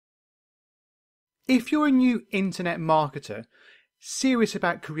If you're a new internet marketer, serious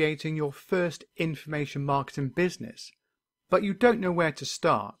about creating your first information marketing business, but you don't know where to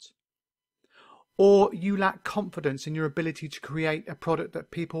start, or you lack confidence in your ability to create a product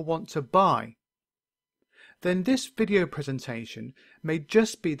that people want to buy, then this video presentation may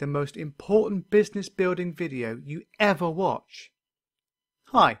just be the most important business building video you ever watch.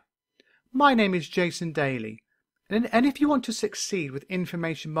 Hi, my name is Jason Daly, and if you want to succeed with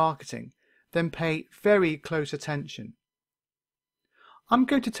information marketing, then pay very close attention. I'm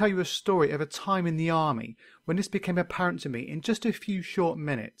going to tell you a story of a time in the army when this became apparent to me in just a few short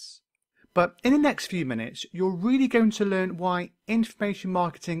minutes. But in the next few minutes, you're really going to learn why information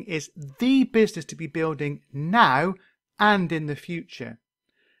marketing is the business to be building now and in the future,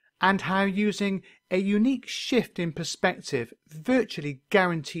 and how using a unique shift in perspective virtually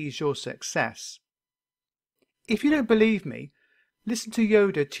guarantees your success. If you don't believe me, listen to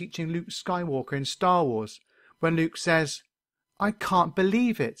Yoda teaching Luke Skywalker in Star Wars when Luke says, "I can't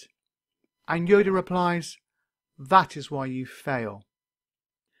believe it." And Yoda replies, "That is why you fail."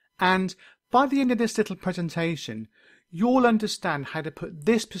 And by the end of this little presentation, you'll understand how to put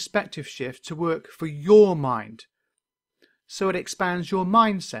this perspective shift to work for your mind, so it expands your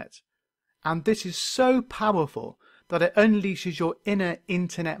mindset. And this is so powerful that it unleashes your inner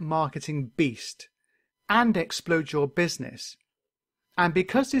internet marketing beast and explodes your business. And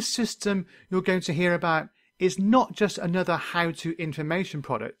because this system you're going to hear about is not just another how-to information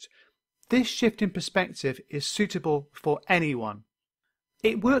product, this shift in perspective is suitable for anyone.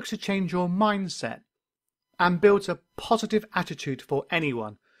 It works to change your mindset and builds a positive attitude for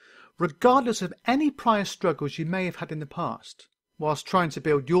anyone, regardless of any prior struggles you may have had in the past whilst trying to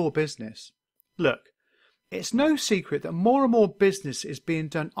build your business. Look, it's no secret that more and more business is being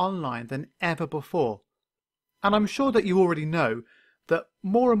done online than ever before. And I'm sure that you already know that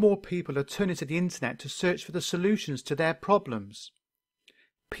more and more people are turning to the internet to search for the solutions to their problems.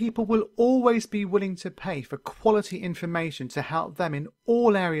 People will always be willing to pay for quality information to help them in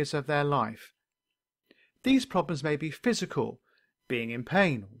all areas of their life. These problems may be physical, being in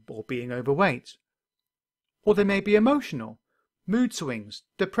pain or being overweight, or they may be emotional, mood swings,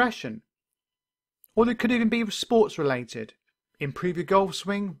 depression, or they could even be sports related, improve your golf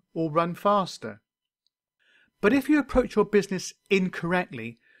swing or run faster. But if you approach your business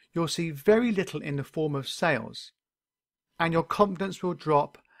incorrectly, you'll see very little in the form of sales, and your confidence will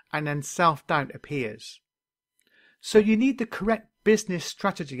drop and then self-doubt appears. So you need the correct business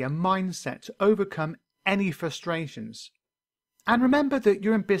strategy and mindset to overcome any frustrations. And remember that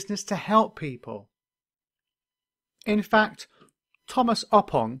you're in business to help people. In fact, Thomas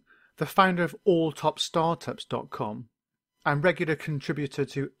Oppong, the founder of alltopstartups.com and regular contributor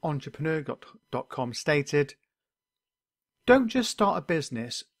to entrepreneur.com, stated, "Don't just start a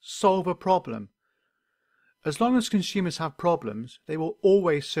business, solve a problem. As long as consumers have problems, they will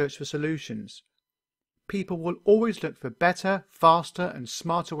always search for solutions. People will always look for better, faster and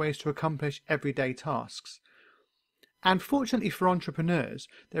smarter ways to accomplish everyday tasks. And fortunately for entrepreneurs,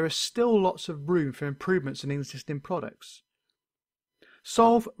 there is still lots of room for improvements in existing products.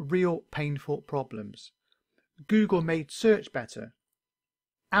 Solve real painful problems. Google made search better.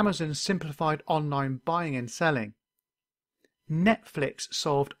 Amazon simplified online buying and selling. Netflix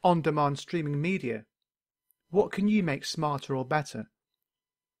solved on-demand streaming media. What can you make smarter or better?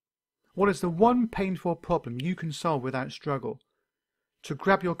 What is the one painful problem you can solve without struggle? To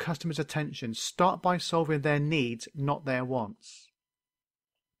grab your customers' attention, start by solving their needs, not their wants."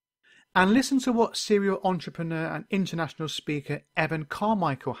 And listen to what serial entrepreneur and international speaker Evan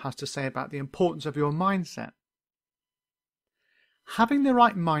Carmichael has to say about the importance of your mindset. Having the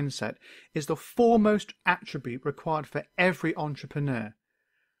right mindset is the foremost attribute required for every entrepreneur.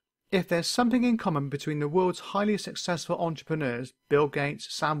 If there's something in common between the world's highly successful entrepreneurs, Bill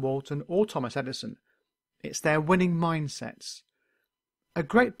Gates, Sam Walton or Thomas Edison, it's their winning mindsets. A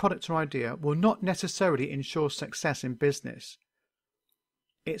great product or idea will not necessarily ensure success in business.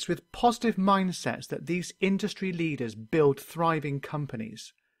 It's with positive mindsets that these industry leaders build thriving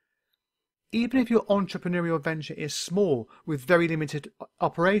companies. Even if your entrepreneurial venture is small with very limited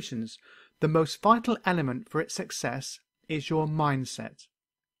operations, the most vital element for its success is your mindset.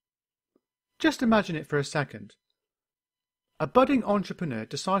 Just imagine it for a second. A budding entrepreneur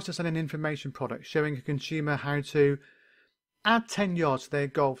decides to sell an information product showing a consumer how to add 10 yards to their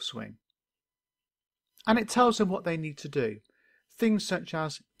golf swing. And it tells them what they need to do. Things such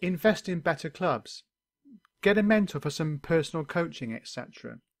as invest in better clubs, get a mentor for some personal coaching,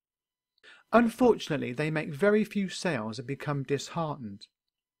 etc. Unfortunately, they make very few sales and become disheartened.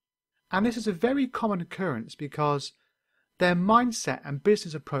 And this is a very common occurrence because their mindset and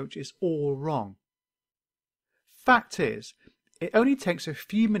business approach is all wrong. Fact is, it only takes a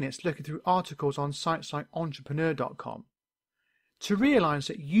few minutes looking through articles on sites like entrepreneur.com to realise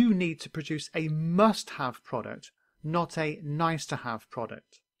that you need to produce a must-have product, not a nice-to-have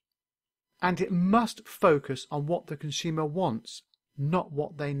product. And it must focus on what the consumer wants, not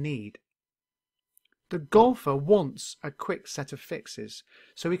what they need. The golfer wants a quick set of fixes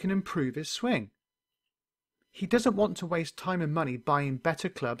so he can improve his swing. He doesn't want to waste time and money buying better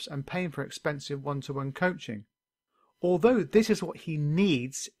clubs and paying for expensive one-to-one coaching, although this is what he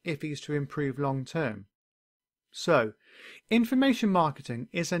needs if he's to improve long term. So, information marketing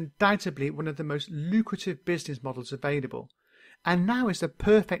is undoubtedly one of the most lucrative business models available, and now is the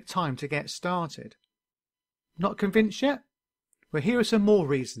perfect time to get started. Not convinced yet? Well, here are some more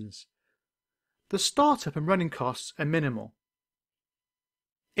reasons. The startup and running costs are minimal.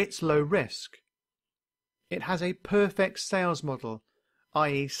 It's low risk. It has a perfect sales model,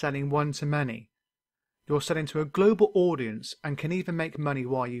 i.e. selling one-to-many. You're selling to a global audience and can even make money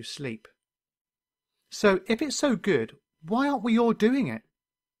while you sleep. So if it's so good, why aren't we all doing it?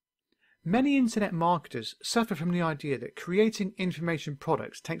 Many internet marketers suffer from the idea that creating information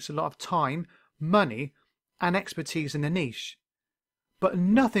products takes a lot of time, money, and expertise in a niche. But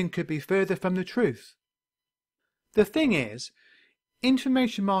nothing could be further from the truth. The thing is,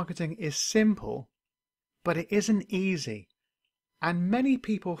 information marketing is simple, but it isn't easy, and many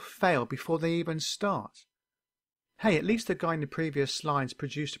people fail before they even start. Hey, at least the guy in the previous slides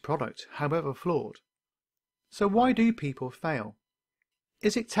produced a product, however flawed. So why do people fail?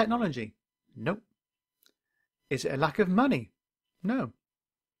 Is it technology? Nope. Is it a lack of money? No.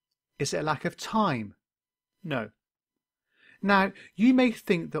 Is it a lack of time? No. Now, you may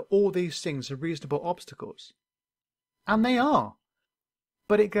think that all these things are reasonable obstacles, and they are,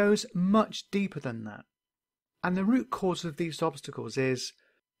 but it goes much deeper than that. And the root cause of these obstacles is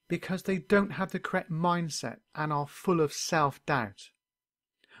because they don't have the correct mindset and are full of self-doubt.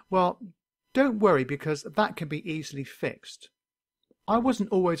 Well, don't worry, because that can be easily fixed. I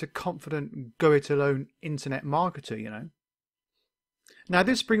wasn't always a confident go-it-alone internet marketer, you know. Now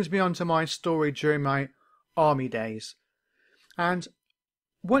this brings me on to my story during my army days. And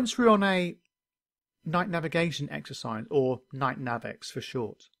once we were on a night navigation exercise, or night navex for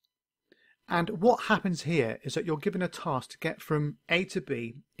short. And what happens here is that you're given a task to get from A to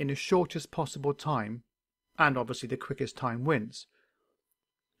B in the shortest possible time, and obviously the quickest time wins.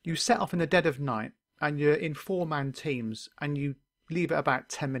 You set off in the dead of night, and you're in 4-man teams, and you leave at about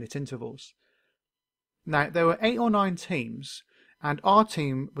 10-minute intervals. Now, there were 8 or 9 teams, and our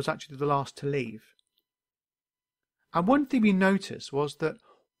team was actually the last to leave. And one thing we noticed was that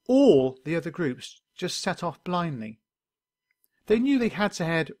all the other groups just set off blindly. They knew they had to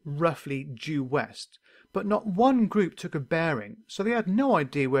head roughly due west, but not one group took a bearing, so they had no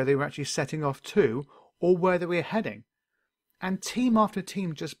idea where they were actually setting off to or where they were heading. And team after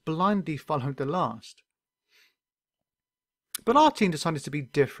team just blindly followed the last. But our team decided to be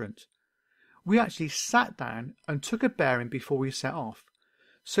different. We actually sat down and took a bearing before we set off,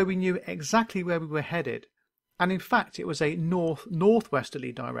 so we knew exactly where we were headed, and in fact it was a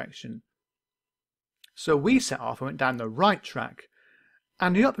north-northwesterly direction. So we set off and went down the right track,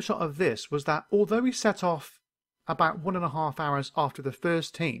 and the upshot of this was that although we set off about 1.5 hours after the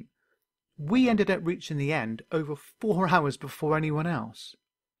first team, we ended up reaching the end over 4 hours before anyone else.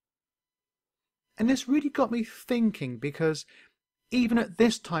 And this really got me thinking, because even at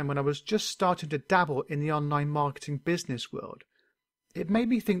this time when I was just starting to dabble in the online marketing business world, it made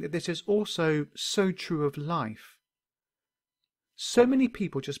me think that this is also so true of life. So many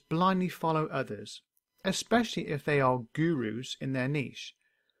people just blindly follow others, especially if they are gurus in their niche.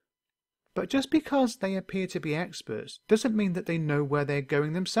 But just because they appear to be experts doesn't mean that they know where they're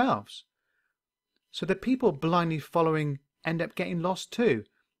going themselves. So the people blindly following end up getting lost too,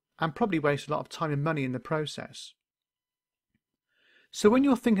 and probably waste a lot of time and money in the process. So when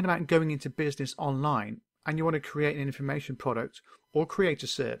you're thinking about going into business online and you want to create an information product or create a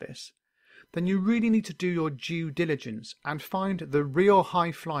service, then you really need to do your due diligence and find the real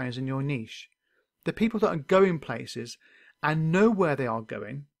high flyers in your niche, the people that are going places and know where they are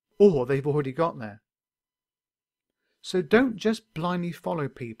going, or they've already got there. So don't just blindly follow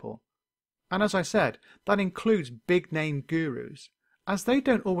people. And as I said, that includes big name gurus, as they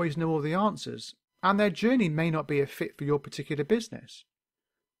don't always know all the answers, and their journey may not be a fit for your particular business.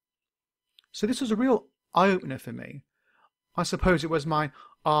 So this was a real eye-opener for me. I suppose it was my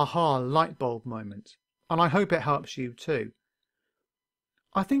aha light bulb moment, and I hope it helps you too.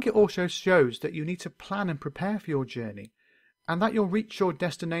 I think it also shows that you need to plan and prepare for your journey, and that you'll reach your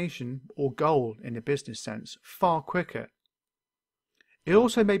destination, or goal in a business sense, far quicker. It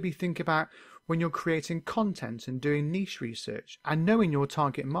also made me think about when you're creating content and doing niche research and knowing your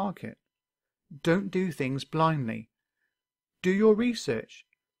target market. Don't do things blindly. Do your research.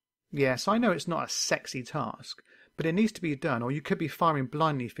 Yes, I know it's not a sexy task, but it needs to be done, or you could be firing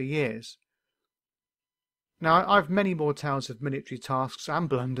blindly for years. Now, I've many more tales of military tasks and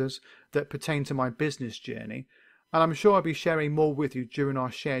blunders that pertain to my business journey, and I'm sure I'll be sharing more with you during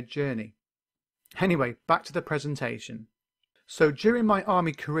our shared journey. Anyway, back to the presentation. So during my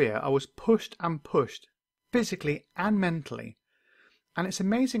army career, I was pushed and pushed, physically and mentally, and it's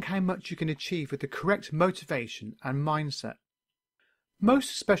amazing how much you can achieve with the correct motivation and mindset.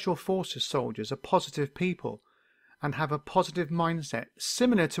 Most Special Forces soldiers are positive people and have a positive mindset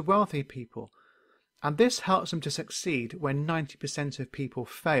similar to wealthy people, and this helps them to succeed when 90% of people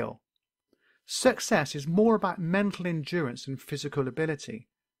fail. Success is more about mental endurance and physical ability.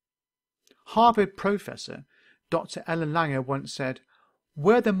 Harvard professor Dr. Ellen Langer once said,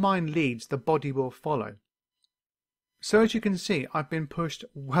 "Where the mind leads, the body will follow." So as you can see, I've been pushed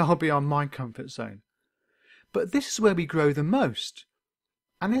well beyond my comfort zone. But this is where we grow the most.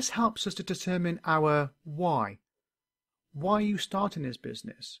 And this helps us to determine our why. Why are you starting this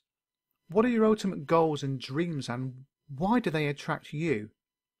business? What are your ultimate goals and dreams, and why do they attract you?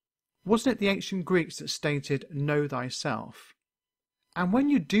 Wasn't it the ancient Greeks that stated, "Know thyself"? And when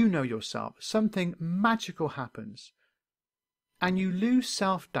you do know yourself, something magical happens. And you lose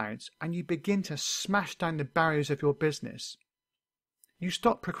self-doubt and you begin to smash down the barriers of your business. You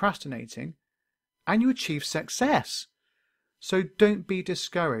stop procrastinating and you achieve success. So don't be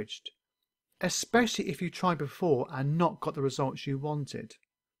discouraged, especially if you tried before and not got the results you wanted.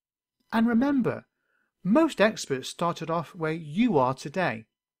 And remember, most experts started off where you are today.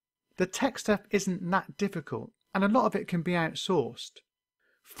 The tech stuff isn't that difficult, and a lot of it can be outsourced.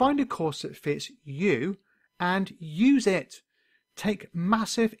 Find a course that fits you and use it. Take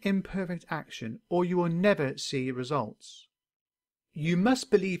massive imperfect action or you will never see results. You must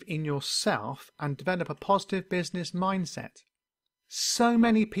believe in yourself and develop a positive business mindset. So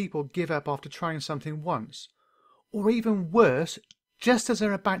many people give up after trying something once, or even worse, just as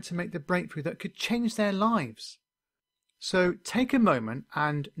they're about to make the breakthrough that could change their lives. So take a moment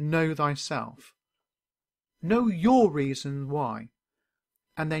and know thyself. Know your reason why,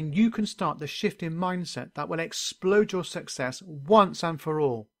 and then you can start the shift in mindset that will explode your success once and for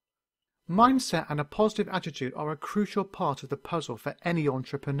all. Mindset and a positive attitude are a crucial part of the puzzle for any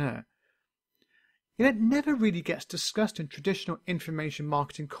entrepreneur. Yet it never really gets discussed in traditional information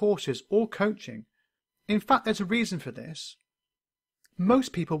marketing courses or coaching. In fact, there's a reason for this.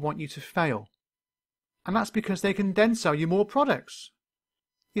 Most people want you to fail, and that's because they can then sell you more products.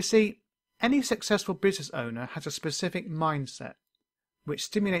 You see, any successful business owner has a specific mindset, which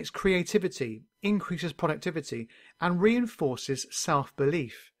stimulates creativity, increases productivity, and reinforces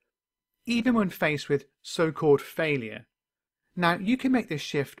self-belief, even when faced with so-called failure. Now, you can make this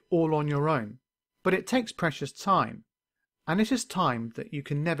shift all on your own, but it takes precious time, and this is time that you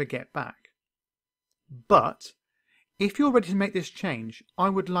can never get back. But if you're ready to make this change, I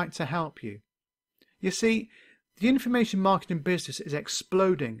would like to help you. You see, the information marketing business is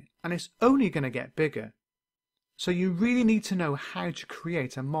exploding, and it's only going to get bigger. So you really need to know how to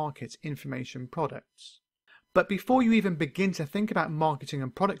create and market information products. But before you even begin to think about marketing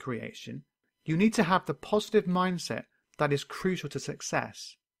and product creation, you need to have the positive mindset that is crucial to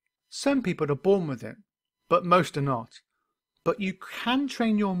success. Some people are born with it, but most are not. But you can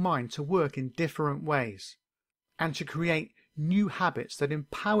train your mind to work in different ways and to create new habits that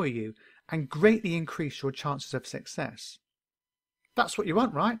empower you and greatly increase your chances of success. That's what you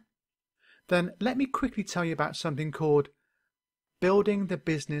want, right? Then let me quickly tell you about something called Building the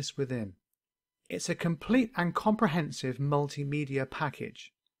Business Within. It's a complete and comprehensive multimedia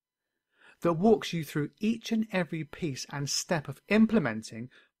package that walks you through each and every piece and step of implementing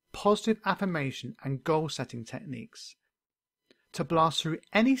positive affirmation and goal-setting techniques to blast through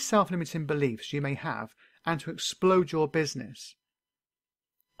any self-limiting beliefs you may have and to explode your business.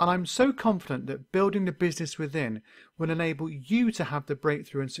 And I'm so confident that Building the Business Within will enable you to have the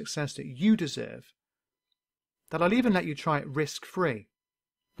breakthrough and success that you deserve, that I'll even let you try it risk-free.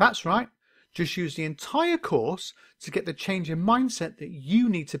 That's right, just use the entire course to get the change in mindset that you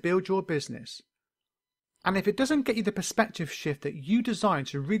need to build your business. And if it doesn't get you the perspective shift that you desire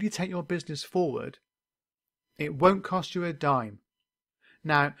to really take your business forward, it won't cost you a dime.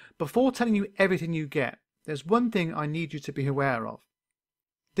 Now, before telling you everything you get, there's one thing I need you to be aware of.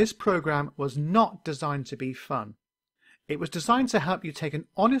 This program was not designed to be fun. It was designed to help you take an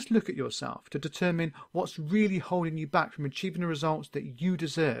honest look at yourself to determine what's really holding you back from achieving the results that you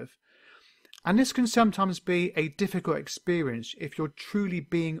deserve, And this can sometimes be a difficult experience if you're truly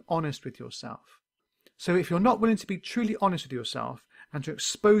being honest with yourself. So if you're not willing to be truly honest with yourself and to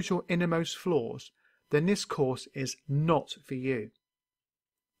expose your innermost flaws, then this course is not for you.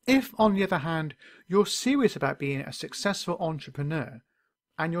 If, on the other hand, you're serious about being a successful entrepreneur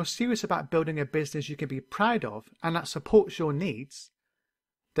and you're serious about building a business you can be proud of and that supports your needs,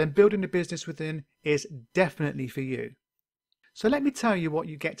 then Building the Business Within is definitely for you. So let me tell you what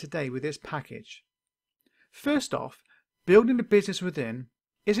you get today with this package. First off, Building the Business Within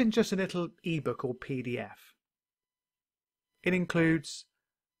isn't just a little ebook or PDF. It includes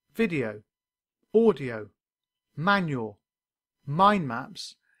video, audio, manual, mind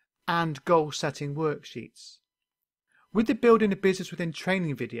maps, and goal-setting worksheets. With the Building the Business Within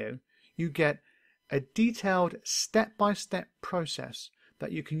training video, you get a detailed step-by-step process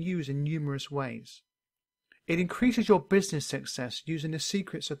that you can use in numerous ways. It increases your business success using the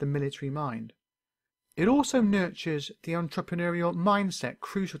secrets of the military mind. It also nurtures the entrepreneurial mindset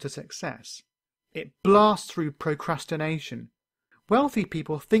crucial to success. It blasts through procrastination. Wealthy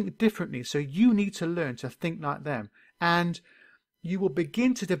people think differently, so you need to learn to think like them, and you will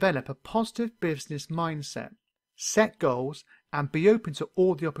begin to develop a positive business mindset, set goals, and be open to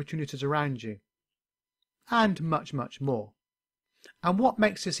all the opportunities around you. And much, much more. And what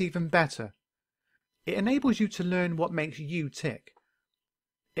makes this even better? It enables you to learn what makes you tick.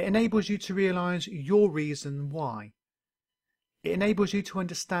 It enables you to realize your reason why. It enables you to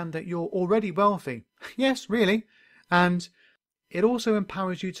understand that you're already wealthy. Yes, really. And it also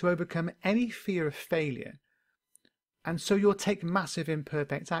empowers you to overcome any fear of failure. And so you'll take massive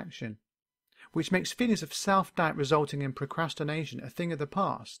imperfect action, which makes feelings of self-doubt resulting in procrastination a thing of the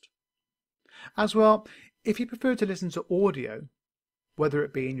past. As well, if you prefer to listen to audio, whether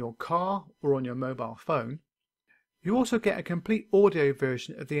it be in your car or on your mobile phone, you also get a complete audio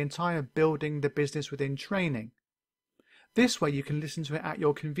version of the entire Building the Business Within training. This way you can listen to it at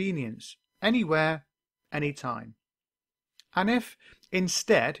your convenience, anywhere, anytime. And if,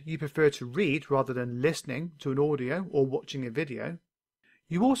 instead, you prefer to read rather than listening to an audio or watching a video,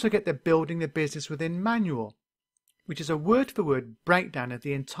 you also get the Building the Business Within manual, which is a word-for-word breakdown of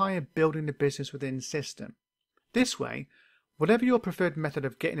the entire Building the Business Within system. This way, whatever your preferred method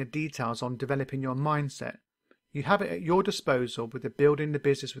of getting the details on developing your mindset, you have it at your disposal with the Building the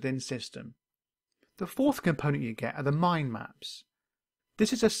Business Within system. The fourth component you get are the mind maps.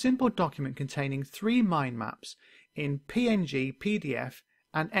 This is a simple document containing 3 mind maps in PNG, PDF,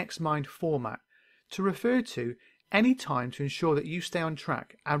 and XMind format to refer to any time to ensure that you stay on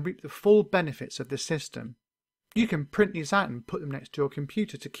track and reap the full benefits of the system. You can print these out and put them next to your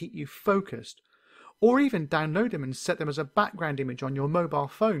computer to keep you focused, or even download them and set them as a background image on your mobile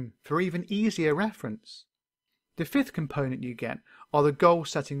phone for even easier reference. The fifth component you get are the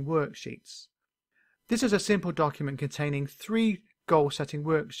goal-setting worksheets. This is a simple document containing 3 goal-setting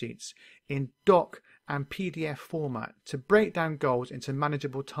worksheets in doc and PDF format to break down goals into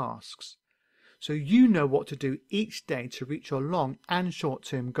manageable tasks, so you know what to do each day to reach your long and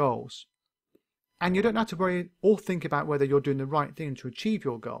short-term goals. And you don't have to worry or think about whether you're doing the right thing to achieve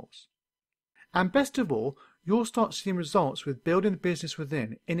your goals. And best of all, you'll start seeing results with Building the Business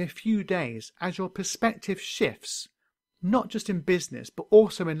Within in a few days as your perspective shifts, not just in business, but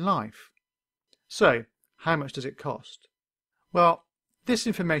also in life. So, how much does it cost? Well, this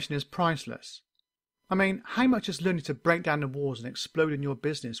information is priceless. I mean, how much is learning to break down the walls and explode in your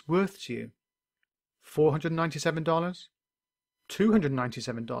business worth to you? $497?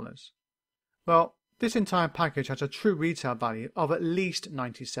 $297? Well, this entire package has a true retail value of at least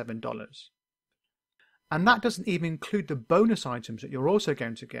 $97. And that doesn't even include the bonus items that you're also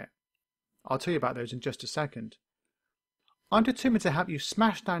going to get. I'll tell you about those in just a second. I'm determined to help you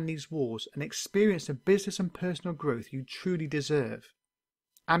smash down these walls and experience the business and personal growth you truly deserve.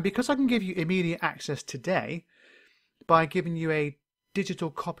 And because I can give you immediate access today by giving you a digital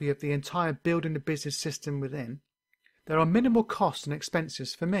copy of the entire Building the Business system within, there are minimal costs and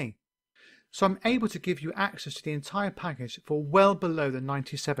expenses for me. So I'm able to give you access to the entire package for well below the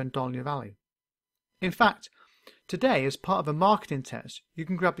 $97 value. In fact, today, as part of a marketing test, you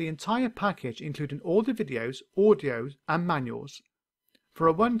can grab the entire package including all the videos, audios and manuals for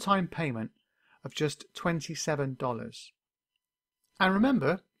a one-time payment of just $27. And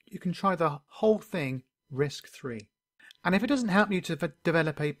remember, you can try the whole thing risk-free. And if it doesn't help you to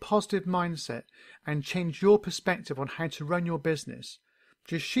develop a positive mindset and change your perspective on how to run your business,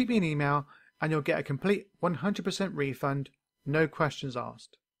 just shoot me an email and you'll get a complete 100% refund, no questions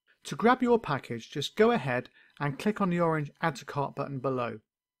asked. To grab your package, just go ahead and click on the orange Add to Cart button below.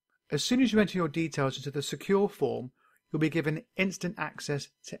 As soon as you enter your details into the secure form, you'll be given instant access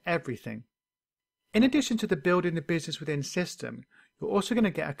to everything. In addition to the Building the Business Within system, you're also going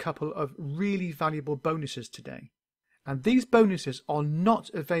to get a couple of really valuable bonuses today. And these bonuses are not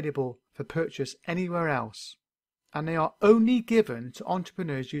available for purchase anywhere else. And they are only given to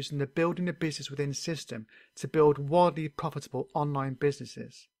entrepreneurs using the Building a Business Within system to build wildly profitable online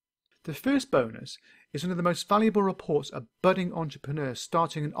businesses. The first bonus is one of the most valuable reports a budding entrepreneur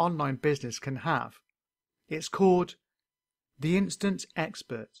starting an online business can have. It's called The Instant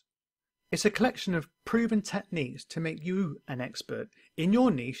Expert. It's a collection of proven techniques to make you an expert in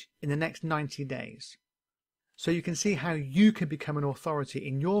your niche in the next 90 days. So you can see how you can become an authority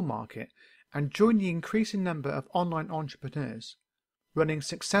in your market and join the increasing number of online entrepreneurs running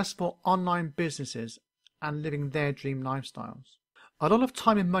successful online businesses and living their dream lifestyles. A lot of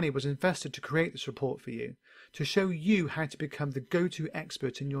time and money was invested to create this report for you, to show you how to become the go-to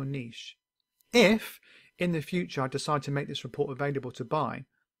expert in your niche. If, in the future, I decide to make this report available to buy,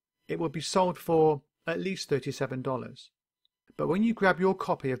 it will be sold for at least $37. But when you grab your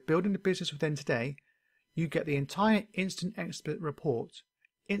copy of Building the Business Within today, you get the entire Instant Expert report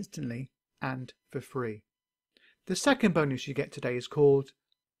instantly and for free. The second bonus you get today is called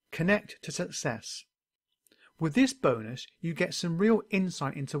Connect to Success. With this bonus, you get some real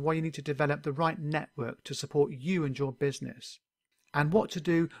insight into why you need to develop the right network to support you and your business, and what to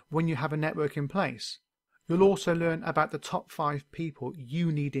do when you have a network in place. You'll also learn about the top 5 people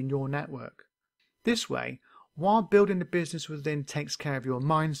you need in your network. This way, while Building the Business Within takes care of your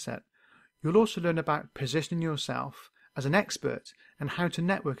mindset, you'll also learn about positioning yourself as an expert and how to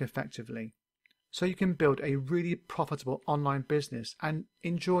network effectively, so you can build a really profitable online business and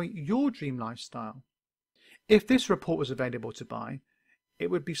enjoy your dream lifestyle. If this report was available to buy, it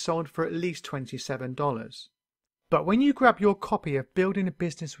would be sold for at least $27. But when you grab your copy of Building a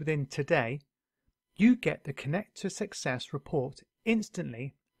Business Within today, you get the Connect to Success report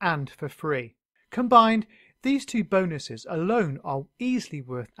instantly and for free. Combined, these two bonuses alone are easily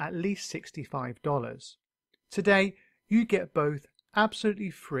worth at least $65. Today, you get both absolutely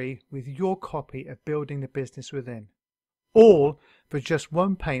free with your copy of Building the Business Within, all for just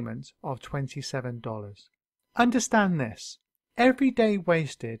one payment of $27. Understand this: every day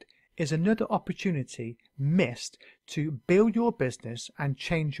wasted is another opportunity missed to build your business and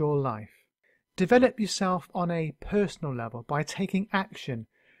change your life. Develop yourself on a personal level by taking action,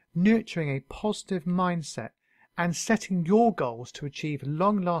 nurturing a positive mindset, and setting your goals to achieve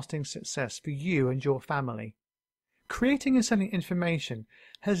long-lasting success for you and your family. Creating and selling information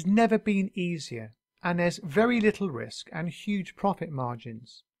has never been easier, and there's very little risk and huge profit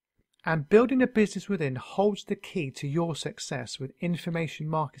margins. And Building a Business Within holds the key to your success with information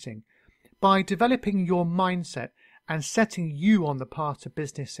marketing by developing your mindset and setting you on the path to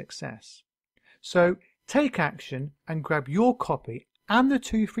business success. So take action and grab your copy and the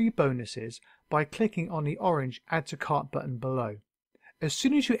 2 free bonuses by clicking on the orange Add to Cart button below. As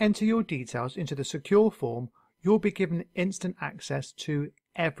soon as you enter your details into the secure form, you'll be given instant access to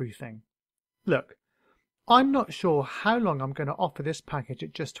everything. Look, I'm not sure how long I'm going to offer this package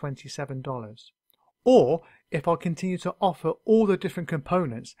at just $27, or if I'll continue to offer all the different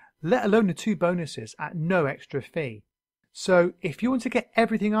components, let alone the 2 bonuses, at no extra fee. So if you want to get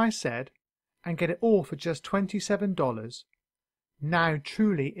everything I said and get it all for just $27, now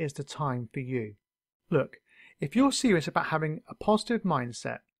truly is the time for you. Look, if you're serious about having a positive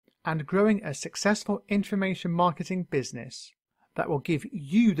mindset and growing a successful information marketing business that will give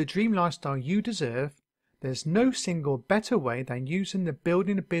you the dream lifestyle you deserve, there's no single better way than using the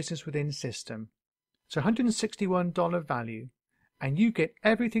Building a Business Within system. It's a $161 value, and you get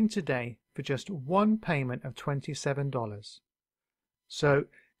everything today for just one payment of $27. So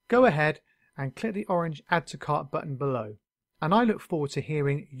go ahead and click the orange Add to Cart button below, and I look forward to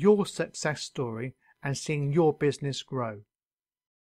hearing your success story and seeing your business grow.